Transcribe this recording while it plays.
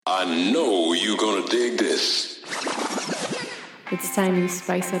I know you're gonna dig this. It's time you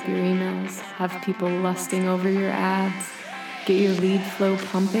spice up your emails, have people lusting over your ads, get your lead flow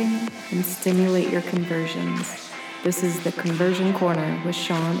pumping, and stimulate your conversions. This is the Conversion Corner with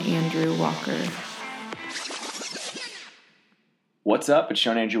Sean Andrew Walker. What's up? It's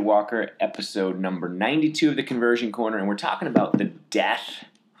Sean Andrew Walker, episode number 92 of the Conversion Corner, and we're talking about the death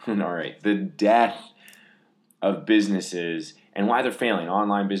of businesses and why they're failing,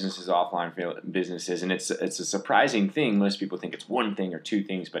 online businesses, offline businesses, and it's a surprising thing. Most people think it's one thing or two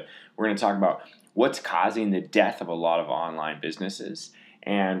things, but we're going to talk about what's causing the death of a lot of online businesses,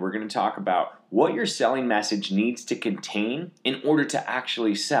 and we're going to talk about what your selling message needs to contain in order to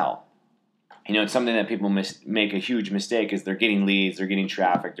actually sell. You know, it's something that people make a huge mistake is they're getting leads, they're getting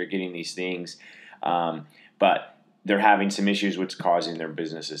traffic, they're getting these things, but they're having some issues which causing their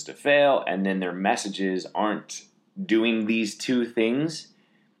businesses to fail, and then their messages aren't doing these two things,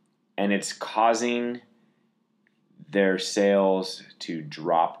 and it's causing their sales to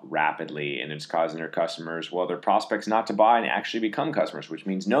drop rapidly, and it's causing their customers, their prospects not to buy and actually become customers, which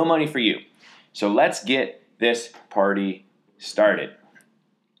means no money for you. So let's get this party started.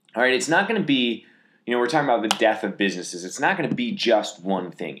 All right, it's not going to be, we're talking about the death of businesses. It's not going to be just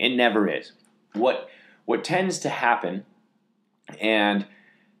one thing. It never is. What tends to happen, and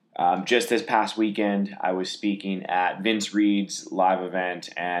just this past weekend, I was speaking at Vince Reed's live event,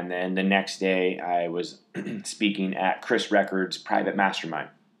 and then the next day I was speaking at Chris Records' private mastermind.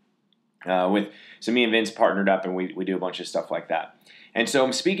 So me and Vince partnered up, and we do a bunch of stuff like that. And so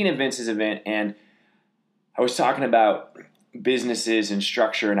I'm speaking at Vince's event, and I was talking about businesses and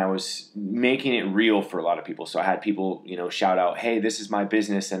structure, and I was making it real for a lot of people. So I had people, shout out, "Hey, this is my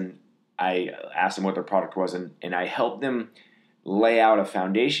business," and I asked them what their product was, and I helped them lay out a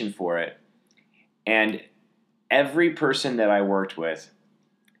foundation for it. And every person that I worked with,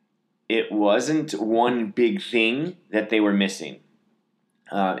 it wasn't one big thing that they were missing.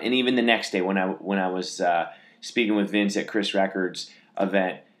 And even the next day when I was speaking with Vince at Chris Records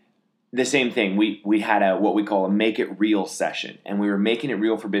event, the same thing. We had what we call a make it real session, and we were making it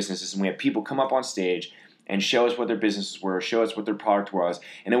real for businesses, and we had people come up on stage and show us what their businesses were, show us what their product was,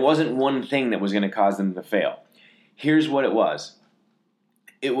 and it wasn't one thing that was going to cause them to fail. Here's what it was.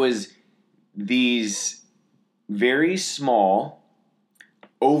 It was these very small,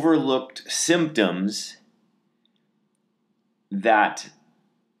 overlooked symptoms that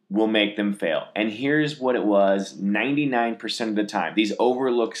will make them fail. And here's what it was 99% of the time. These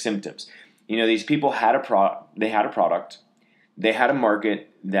overlooked symptoms. These people had they had a product. They had a market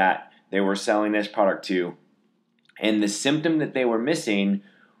that they were selling this product to. And the symptom that they were missing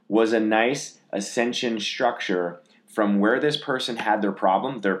was a nice ascension structure from where this person had their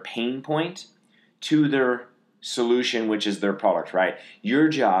problem, their pain point, to their solution, which is their product, right? Your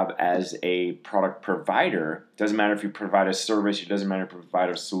job as a product provider, doesn't matter if you provide a service, it doesn't matter if you provide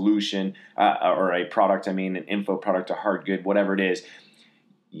a solution or a product, an info product, a hard good, whatever it is,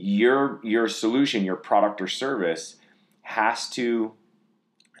 your solution, your product or service has to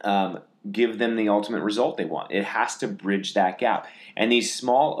give them the ultimate result they want. It has to bridge that gap. And these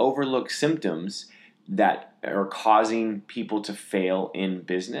small overlooked symptoms that are causing people to fail in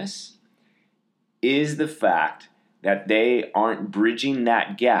business is the fact that they aren't bridging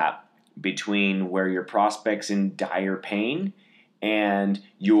that gap between where your prospect's in dire pain and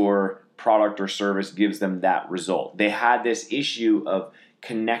your product or service gives them that result. They had this issue of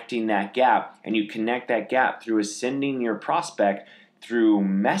connecting that gap, and you connect that gap through ascending your prospect through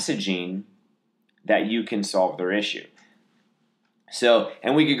messaging that you can solve their issue. So,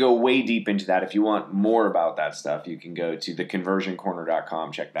 and we could go way deep into that. If you want more about that stuff, you can go to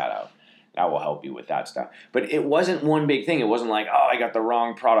theconversioncorner.com, check that out. That will help you with that stuff. But it wasn't one big thing. It wasn't like, I got the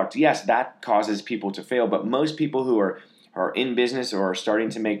wrong product. Yes, that causes people to fail. But most people who are in business or are starting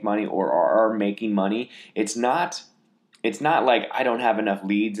to make money or are making money, it's not like I don't have enough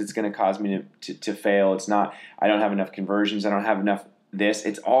leads. It's going to cause me to fail. It's not I don't have enough conversions. I don't have enough this.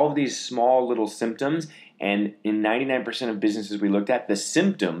 It's all of these small little symptoms. And in 99% of businesses we looked at, the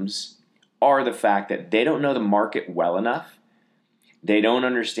symptoms are the fact that they don't know the market well enough. They don't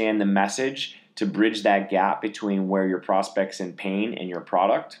understand the message to bridge that gap between where your prospect's in pain and your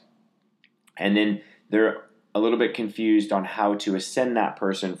product. And then they're a little bit confused on how to ascend that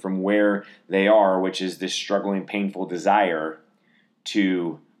person from where they are, which is this struggling, painful desire,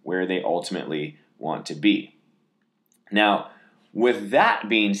 to where they ultimately want to be. Now, with that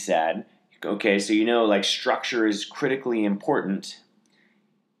being said, okay, so structure is critically important,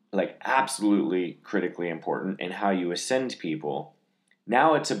 absolutely critically important in how you ascend people.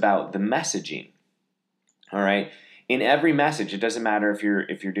 Now it's about the messaging. All right. in every message, it doesn't matter if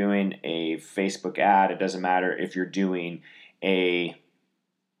you're doing a Facebook ad, it doesn't matter if you're doing an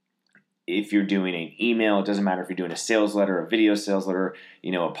email, it doesn't matter if you're doing a sales letter, a video sales letter, a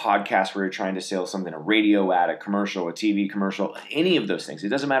podcast where you're trying to sell something, a radio ad, a commercial, a TV commercial, any of those things. It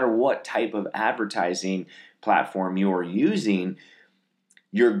doesn't matter what type of advertising platform you're using.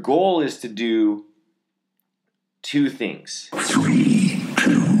 Your goal is to do two things. 3,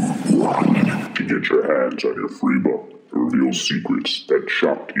 2, 1. To get your hands on your free book that reveals secrets that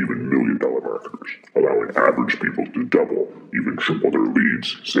shocked even million-dollar marketers, allowing average people to double, even triple their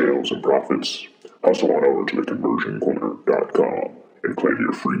leads, sales, and profits. Hustle on over to theconversioncorner.com and claim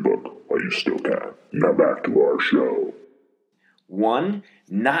your free book while you still can. Now back to our show. 1,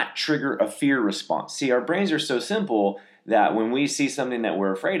 not trigger a fear response. See, our brains are so simple that when we see something that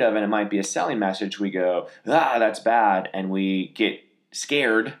we're afraid of and it might be a selling message, we go, that's bad, and we get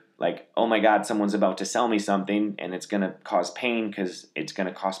scared, like, oh my God, someone's about to sell me something and it's going to cause pain because it's going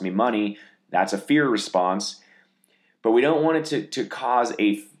to cost me money. That's a fear response. But we don't want it to cause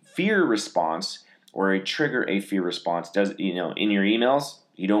a fear response or trigger a fear response. In your emails,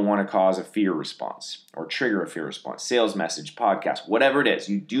 you don't want to cause a fear response or trigger a fear response. Sales message, podcast, whatever it is,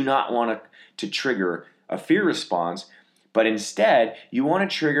 you do not want to trigger a fear response, but instead you want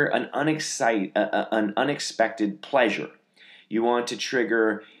to trigger an unexpected pleasure. You want to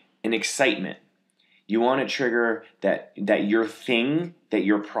trigger an excitement. You want to trigger that your thing, that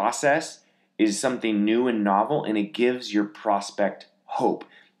your process is something new and novel, and it gives your prospect hope.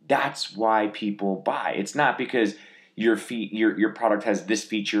 That's why people buy. It's not because your product has this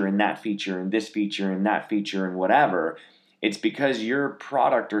feature and that feature and this feature and that feature and whatever. It's because your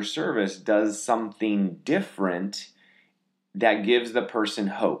product or service does something different that gives the person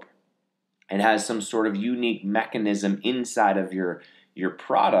hope and has some sort of unique mechanism inside of your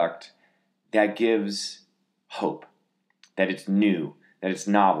product that gives hope, that it's new, that it's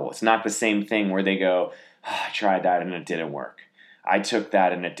novel. It's not the same thing where they go, I tried that and it didn't work. I took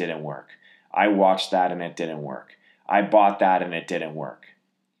that and it didn't work. I watched that and it didn't work. I bought that and it didn't work.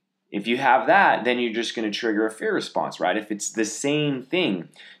 If you have that, then you're just going to trigger a fear response, right? If it's the same thing.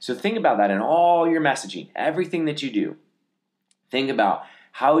 So think about that in all your messaging, everything that you do. Think about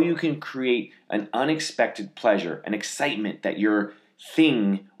how you can create an unexpected pleasure, an excitement that your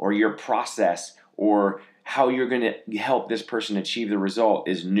thing or your process or how you're going to help this person achieve the result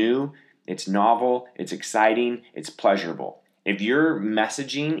is new, it's novel, it's exciting, it's pleasurable. If you're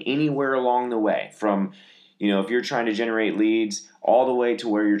messaging anywhere along the way from, if you're trying to generate leads all the way to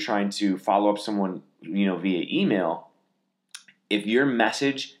where you're trying to follow up someone, via email, if your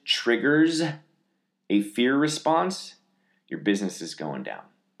message triggers a fear response, your business is going down.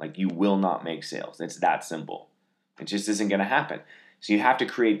 Like, you will not make sales. It's that simple. It just isn't going to happen. So you have to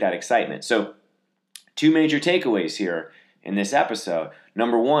create that excitement. So 2 major takeaways here in this episode.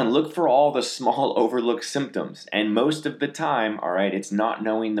 Number 1, look for all the small overlooked symptoms. And most of the time, all right, it's not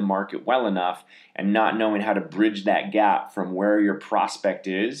knowing the market well enough and not knowing how to bridge that gap from where your prospect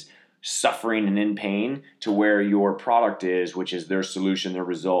is, suffering and in pain, to where your product is, which is their solution, their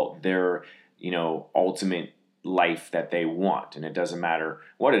result, their, ultimate life that they want. And it doesn't matter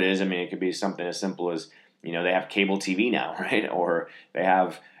what it is. I mean, it could be something as simple as, they have cable TV now, right? Or they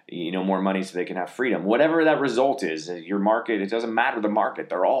have, more money so they can have freedom. Whatever that result is, your market, it doesn't matter the market.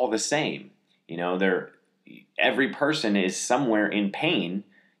 They're all the same. Every person is somewhere in pain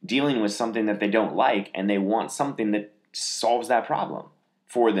dealing with something that they don't like, and they want something that solves that problem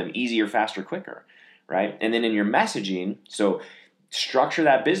for them easier, faster, quicker, right? And then in your messaging, so structure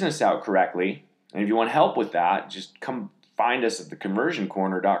that business out correctly. And if you want help with that, just come find us at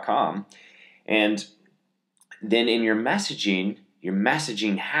theconversioncorner.com. And then in your messaging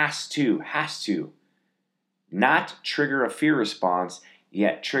has to not trigger a fear response,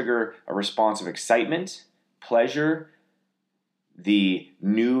 yet trigger a response of excitement, pleasure, the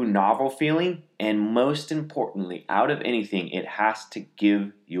new novel feeling, and most importantly, out of anything, it has to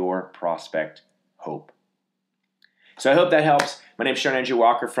give your prospect hope. So I hope that helps. My name is Sean Andrew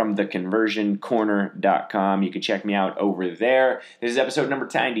Walker from theconversioncorner.com. You can check me out over there. This is episode number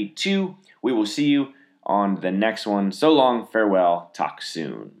 92. We will see you on the next one. So long, farewell, talk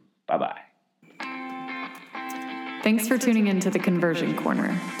soon. Bye-bye. Thanks for tuning in to The Conversion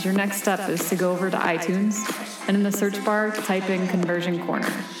Corner. Your next step is to go over to iTunes and in the search bar, type in Conversion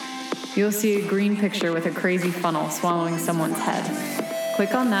Corner. You'll see a green picture with a crazy funnel swallowing someone's head.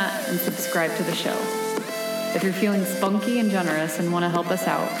 Click on that and subscribe to the show. If you're feeling spunky and generous and want to help us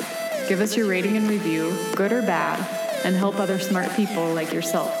out, give us your rating and review, good or bad, and help other smart people like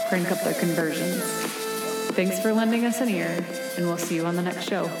yourself crank up their conversions. Thanks for lending us an ear, and we'll see you on the next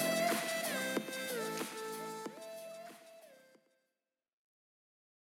show.